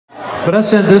But I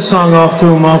sent this song off to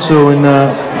him also, and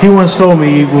he once told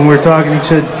me when we were talking, he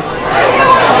said,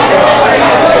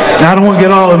 I don't want to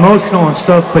get all emotional and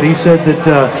stuff, but he said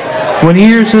that when he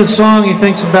hears this song, he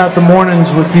thinks about the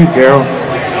mornings with you, Carol.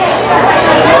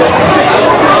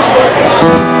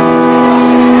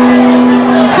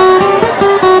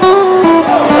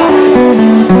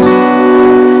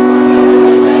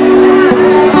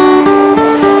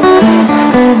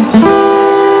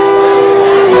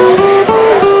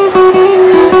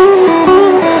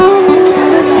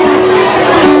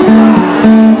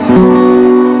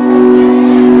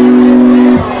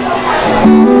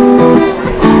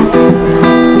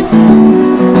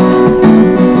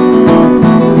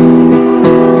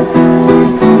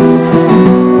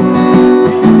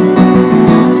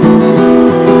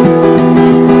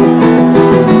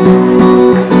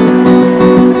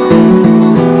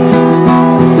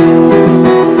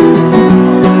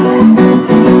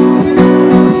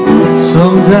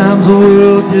 Sometimes the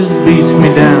world just beats me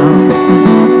down.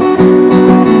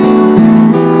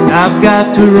 I've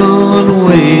got to run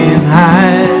away and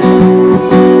hide.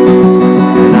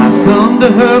 And I come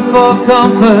to her for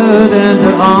comfort, and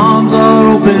her arms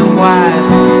are open wide.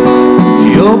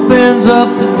 She opens up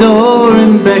the door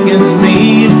and beckons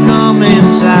me to come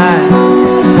inside.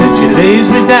 And she lays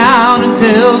me down and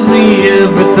tells me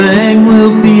everything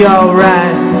will be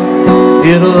alright.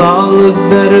 It'll all look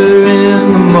better in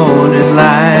the morning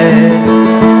light.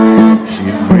 She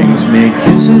brings me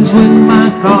kisses with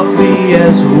my coffee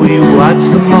as we watch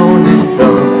the morning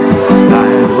come,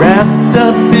 lying wrapped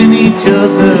up in each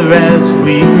other as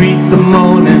we greet the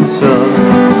morning sun.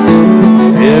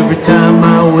 Every time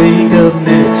I wake up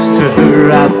next to her,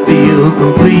 I feel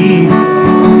complete.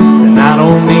 And I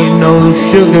don't need no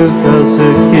sugar, 'cause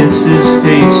her kisses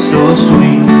taste so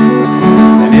sweet.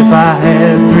 If I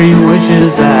had 3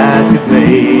 wishes I could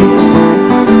make,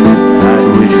 I'd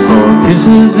wish for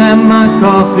kisses and my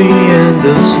coffee and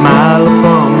a smile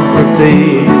upon her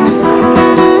face.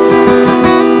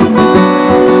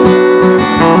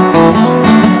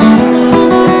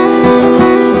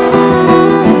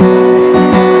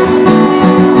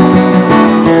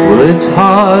 Well, it's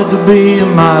hard to be a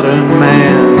modern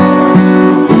man.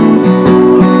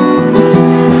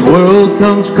 The world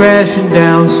comes crashing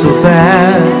down so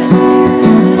fast.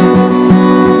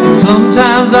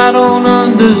 Sometimes I don't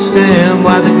understand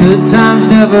why the good times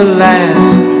never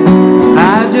last.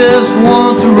 I just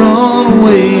want to run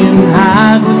away and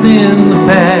hide within the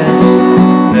past.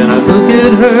 Then I look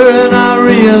at her and I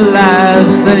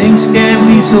realize things can't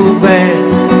be so bad.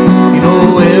 You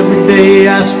know, every day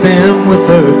I spend with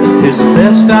her is the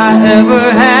best I ever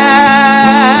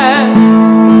had.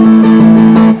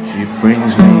 She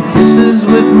brings me kisses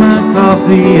with my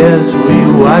coffee as we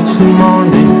watch the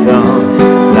morning come,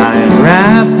 lying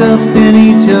wrapped up in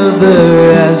each other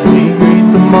as we greet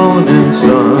the morning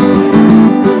sun.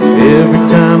 Every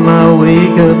time I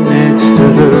wake up next to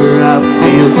her, I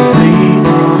feel complete.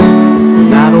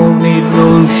 And I don't need no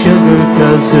sugar,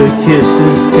 'cause her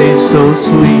kisses taste so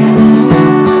sweet.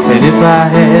 And if I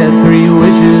had 3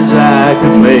 wishes I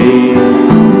could make,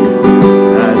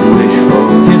 I'd wish for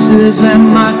kisses and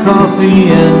my coffee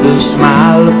and a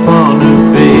smile upon her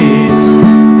face.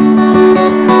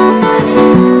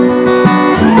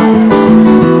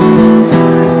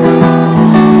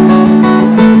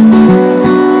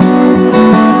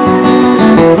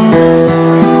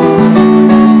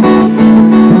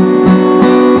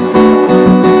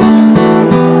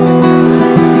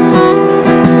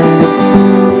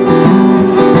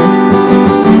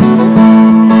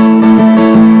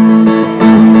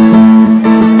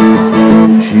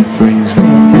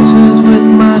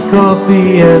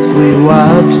 As we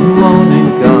watch the morning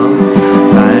come,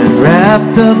 lying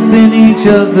wrapped up in each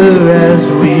other as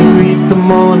we greet the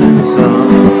morning sun.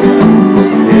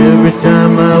 Every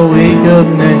time I wake up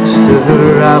next to her,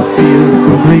 I feel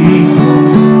complete.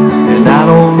 And I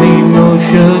don't need no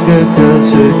sugar, 'cause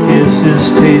her kisses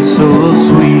taste so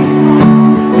sweet.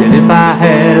 And if I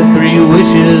had 3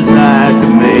 wishes I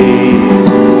could make,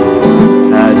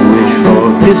 I'd wish for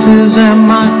kisses and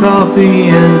my coffee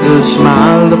and a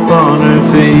smile upon her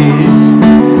face.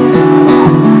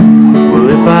 Well,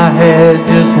 if I had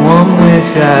just one wish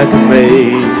I could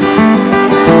make,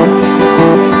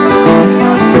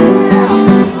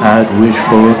 I'd wish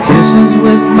for kisses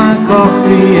with my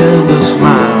coffee and a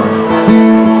smile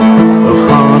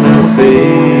upon her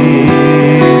face.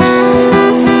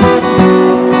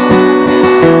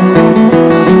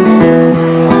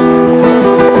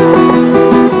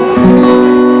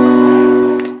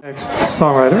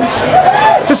 Songwriter.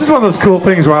 This is one of those cool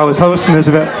things where I was hosting this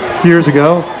event years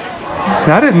ago,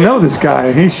 And I didn't know this guy,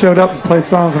 and he showed up and played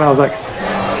songs, and I was like,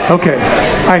 okay,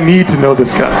 I need to know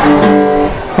this guy.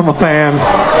 I'm a fan.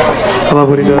 I love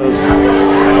what he does.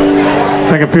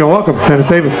 Make him feel welcome. Dennis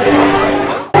Davis.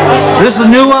 This is a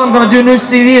new one. I'm going to do a new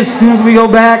CD as soon as we go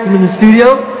back in the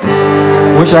studio.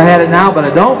 Wish I had it now, but I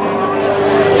don't.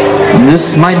 And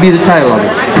this might be the title of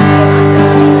it.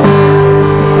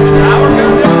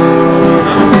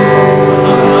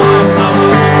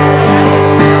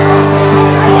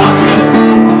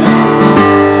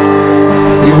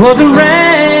 He was a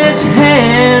ranch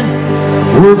hand,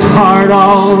 worked hard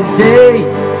all day,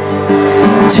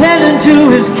 tending to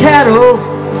his cattle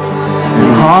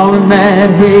and hauling that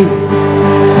hay.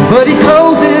 But he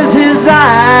closes his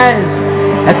eyes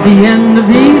at the end of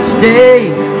each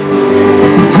day.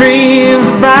 He dreams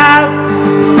about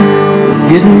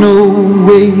getting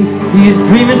away. He's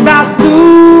dreaming about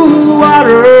blue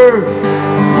water,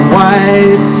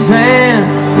 white sand,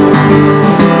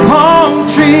 palm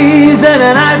trees, and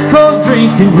an ice cold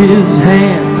drink in his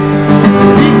hand.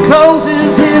 He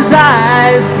closes his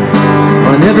eyes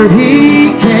whenever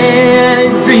he can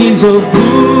and dreams of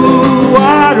blue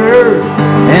water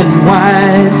and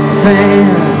white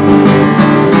sand.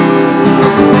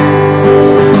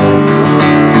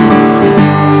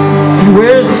 He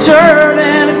wears a shirt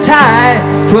and a tie,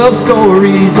 12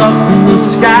 stories up in the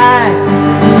sky.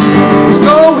 He's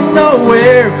going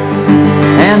nowhere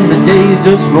and the days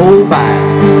just roll by.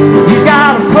 He's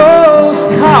got a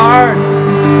postcard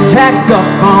tacked up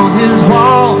on his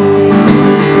wall.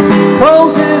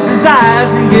 Closes his eyes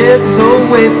and gets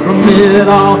away from it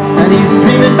all. And he's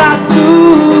dreaming about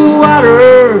blue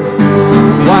water,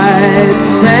 white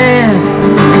sand.